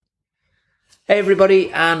Hey everybody,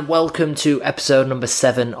 and welcome to episode number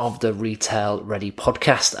 7 of the Retail Ready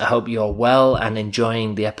podcast. I hope you're well and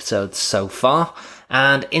enjoying the episodes so far.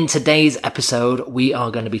 And in today's episode, we are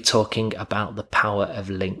going to be talking about the power of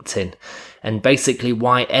LinkedIn and basically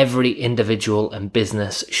why every individual and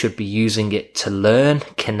business should be using it to learn,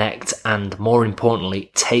 connect, and more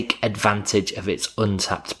importantly, take advantage of its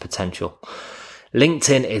untapped potential.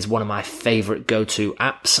 LinkedIn is one of my favorite go-to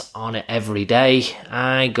apps. On it every day.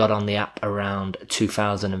 I got on the app around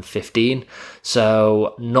 2015,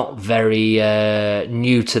 so not very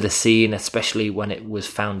new to the scene, especially when it was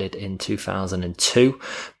founded in 2002,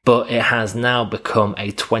 but it has now become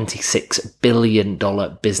a $26 billion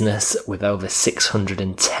business with over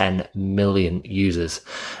 610 million users.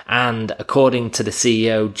 And according to the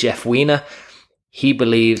CEO, Jeff Weiner, he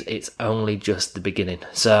believes it's only just the beginning.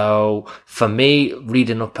 So for me,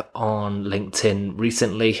 reading up on LinkedIn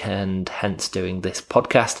recently and hence doing this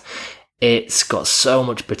podcast, it's got so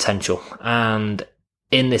much potential. And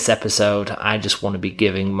in this episode, I just want to be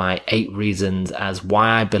giving my 8 reasons as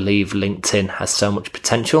why I believe LinkedIn has so much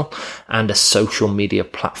potential and a social media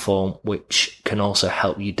platform which can also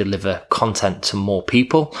help you deliver content to more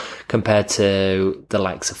people compared to the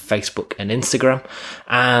likes of Facebook and Instagram.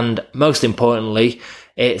 And most importantly,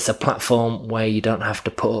 it's a platform where you don't have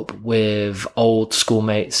to put up with old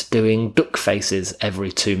schoolmates doing duck faces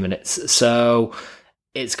every 2 minutes. So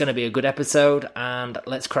it's going to be a good episode, and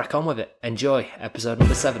let's crack on with it. Enjoy episode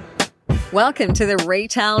number 7. Welcome to the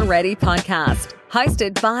Retail Ready podcast,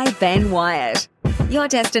 hosted by Ben Wyatt, your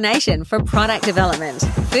destination for product development,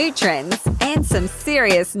 food trends, and some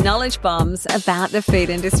serious knowledge bombs about the food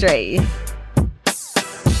industry.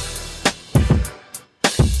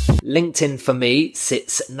 LinkedIn for me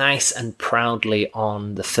sits nice and proudly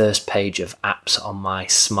on the first page of apps on my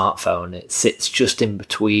smartphone. It sits just in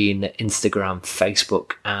between Instagram,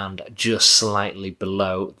 Facebook, and just slightly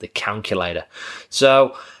below the calculator.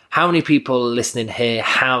 So how many people listening here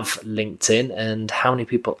have LinkedIn, and how many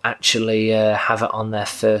people actually have it on their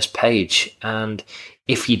first page? And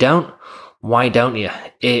if you don't, why don't you?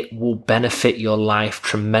 It will benefit your life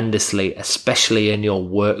tremendously, especially in your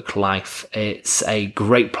work life. It's a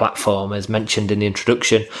great platform, as mentioned in the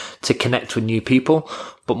introduction, to connect with new people,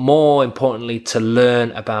 but more importantly, to learn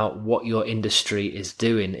about what your industry is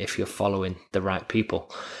doing if you're following the right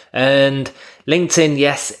people. And LinkedIn,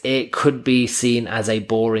 yes, it could be seen as a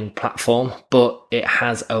boring platform, but it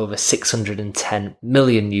has over 610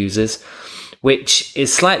 million users, which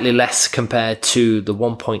is slightly less compared to the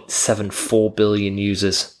 1.74 billion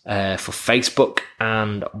users for Facebook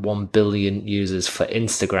and 1 billion users for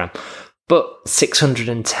Instagram. But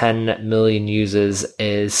 610 million users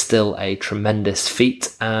is still a tremendous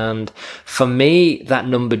feat. And for me, that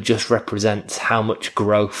number just represents how much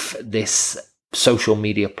growth this social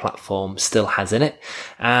media platform still has in it.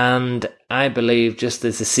 And I believe, just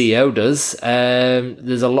as the CEO does,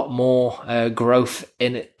 there's a lot more growth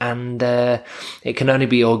in it, and it can only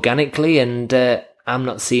be organically. And I'm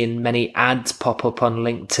not seeing many ads pop up on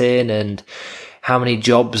LinkedIn and how many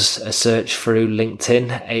jobs are searched through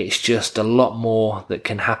LinkedIn. It's just a lot more that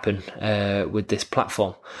can happen with this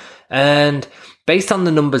platform. And based on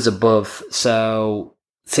the numbers above, so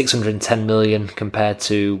 610 million compared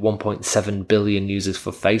to 1.7 billion users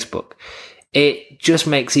for Facebook, it just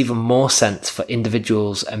makes even more sense for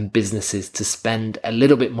individuals and businesses to spend a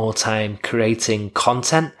little bit more time creating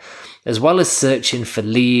content, as well as searching for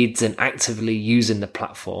leads and actively using the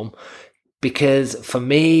platform. Because for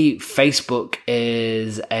me, Facebook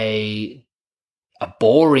is a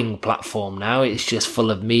boring platform now. It's just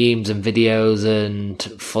full of memes and videos and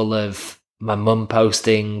full of my mum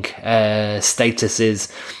posting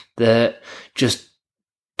statuses that just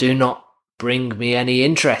do not bring me any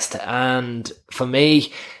interest. And for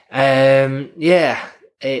me,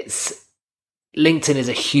 it's LinkedIn is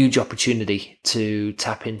a huge opportunity to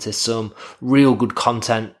tap into some real good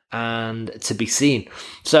content and to be seen.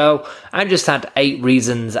 So I just had 8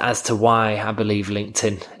 reasons as to why I believe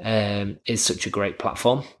LinkedIn is such a great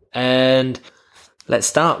platform. And let's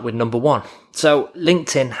start with number 1. So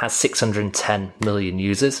LinkedIn has 610 million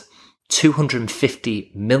users.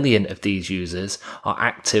 250 million of these users are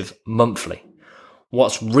active monthly.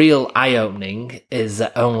 What's real eye-opening is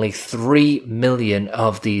that only 3 million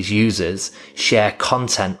of these users share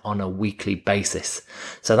content on a weekly basis.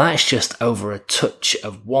 So that's just over a touch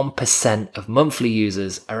of 1% of monthly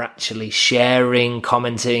users are actually sharing,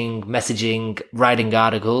 commenting, messaging, writing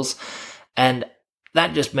articles. And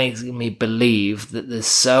that just makes me believe that there's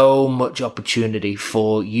so much opportunity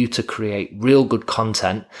for you to create real good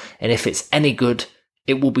content. And if it's any good,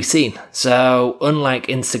 it will be seen. So unlike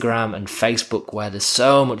Instagram and Facebook, where there's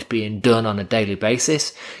so much being done on a daily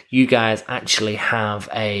basis, you guys actually have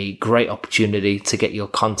a great opportunity to get your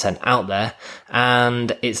content out there,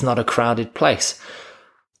 and it's not a crowded place.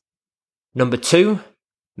 Number 2,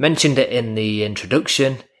 mentioned it in the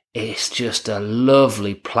introduction, it's just a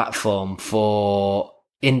lovely platform for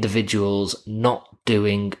individuals not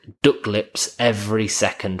doing duck lips every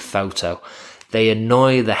second photo. They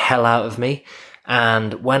annoy the hell out of me.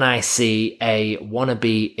 And when I see a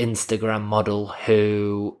wannabe Instagram model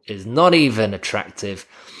who is not even attractive,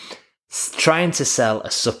 trying to sell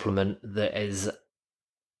a supplement that is,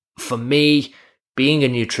 for me, being a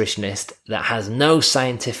nutritionist that has no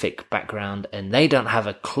scientific background and they don't have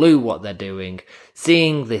a clue what they're doing,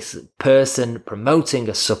 seeing this person promoting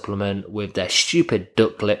a supplement with their stupid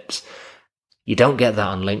duck lips, you don't get that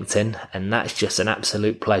on LinkedIn, and that's just an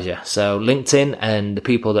absolute pleasure. So LinkedIn and the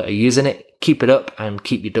people that are using it, keep it up and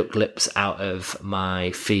keep your duck lips out of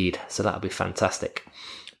my feed. So that'll be fantastic.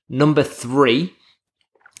 Number 3,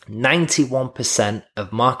 91%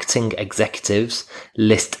 of marketing executives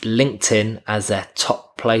list LinkedIn as their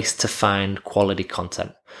top place to find quality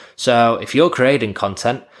content. So if you're creating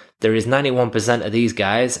content, there is 91% of these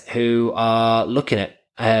guys who are looking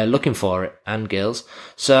for it, and girls.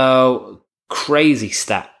 So crazy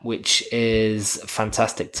stat, which is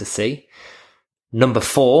fantastic to see. Number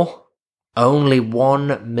 4, only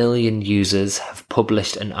 1 million users have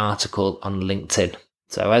published an article on LinkedIn.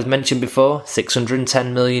 So as mentioned before,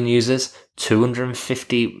 610 million users,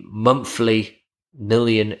 250 monthly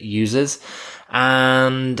million users,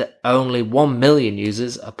 and only 1 million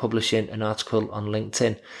users are publishing an article on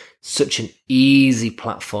LinkedIn. Such an easy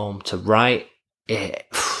platform to write.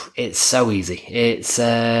 It's so easy. It's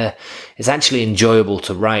actually enjoyable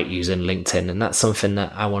to write using LinkedIn, and that's something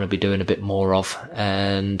that I want to be doing a bit more of.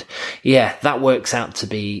 And yeah, that works out to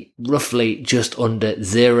be roughly just under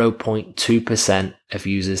 0.2% of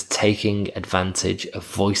users taking advantage of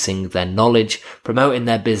voicing their knowledge, promoting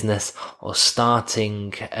their business, or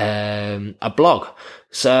starting a blog.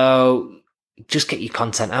 So just get your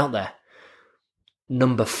content out there.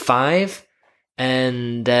 Number 5,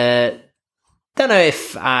 and don't know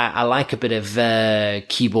if I like a bit of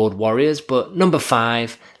keyboard warriors, but number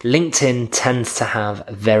 5, LinkedIn tends to have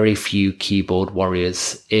very few keyboard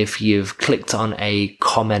warriors. If you've clicked on a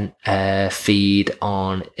comment feed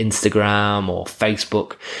on Instagram or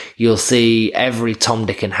Facebook, you'll see every Tom,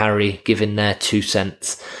 Dick and Harry giving their 2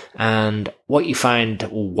 cents. And what I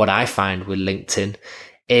find with LinkedIn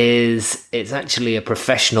is it's actually a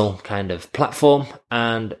professional kind of platform,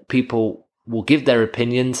 and people will give their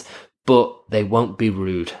opinions, but they won't be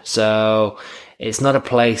rude. So it's not a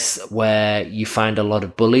place where you find a lot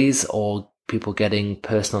of bullies or people getting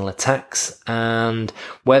personal attacks. And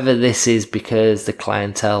whether this is because the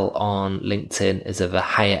clientele on LinkedIn is of a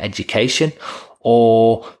higher education,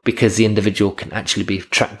 or because the individual can actually be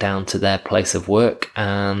tracked down to their place of work,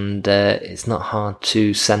 and it's not hard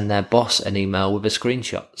to send their boss an email with a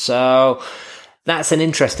screenshot. So that's an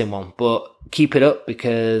interesting one, but keep it up,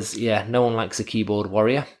 because no one likes a keyboard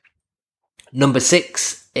warrior. Number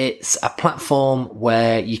 6, it's a platform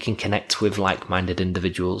where you can connect with like-minded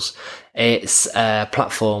individuals. It's a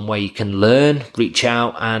platform where you can learn, reach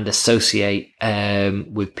out, and associate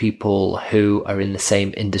with people who are in the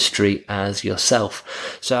same industry as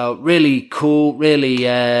yourself. So really cool, really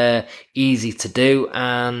easy to do,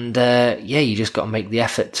 and you just got to make the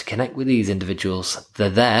effort to connect with these individuals. They're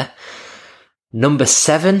there. Number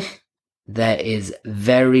 7, there is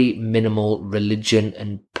very minimal religion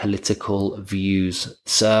and political views.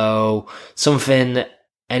 So something,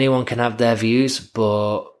 anyone can have their views,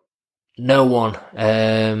 but no one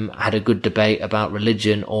had a good debate about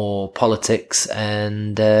religion or politics,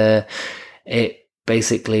 and it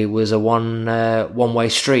basically was a one-way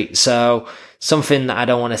street. So something that I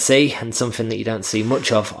don't want to see, and something that you don't see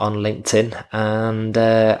much of on LinkedIn, and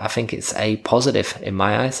I think it's a positive in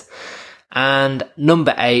my eyes. And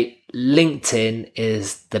number 8, LinkedIn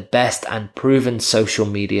is the best and proven social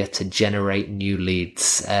media to generate new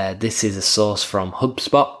leads. This is a source from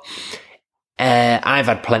HubSpot. I've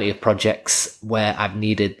had plenty of projects where I've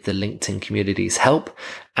needed the LinkedIn community's help,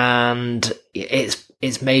 and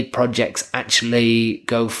it's made projects actually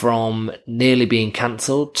go from nearly being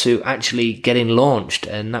cancelled to actually getting launched.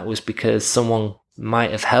 And that was because someone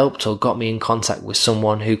might have helped or got me in contact with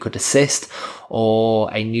someone who could assist,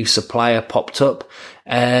 or a new supplier popped up.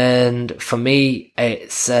 And for me,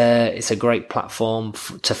 it's a great platform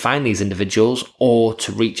to find these individuals, or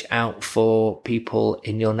to reach out for people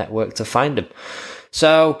in your network to find them.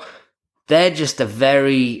 So they're just a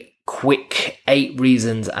very quick 8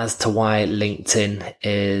 reasons as to why LinkedIn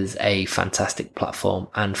is a fantastic platform,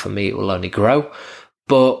 and for me it will only grow.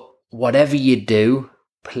 But whatever you do,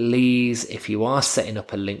 please, if you are setting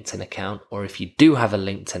up a LinkedIn account, or if you do have a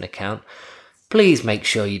LinkedIn account, please make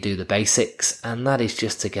sure you do the basics, and that is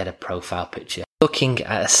just to get a profile picture. Looking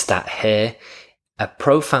at a stat here, a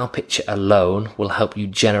profile picture alone will help you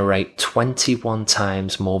generate 21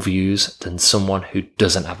 times more views than someone who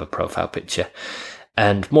doesn't have a profile picture.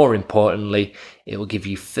 And more importantly, it will give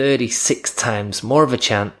you 36 times more of a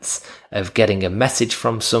chance of getting a message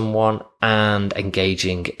from someone and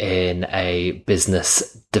engaging in a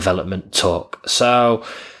business development talk. So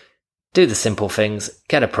do the simple things,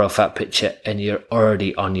 get a profile picture, and you're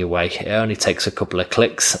already on your way. It only takes a couple of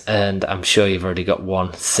clicks, and I'm sure you've already got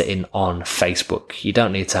one sitting on Facebook. You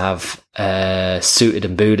don't need to have suited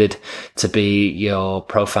and booted to be your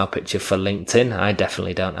profile picture for LinkedIn. I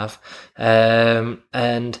definitely don't have.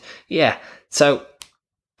 And yeah, so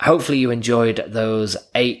hopefully you enjoyed those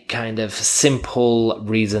 8 kind of simple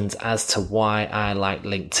reasons as to why I like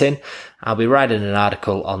LinkedIn. I'll be writing an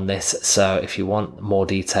article on this, so if you want more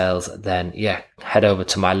details, then yeah, head over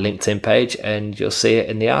to my LinkedIn page and you'll see it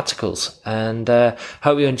in the articles. And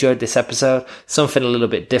hope you enjoyed this episode, something a little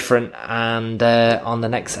bit different. And on the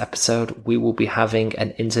next episode, we will be having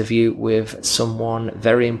an interview with someone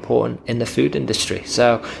very important in the food industry.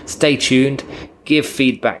 So stay tuned, give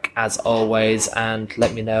feedback as always, and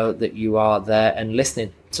let me know that you are there and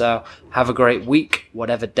listening. So have a great week,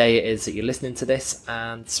 whatever day it is that you're listening to this,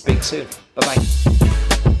 and speak soon. Bye-bye.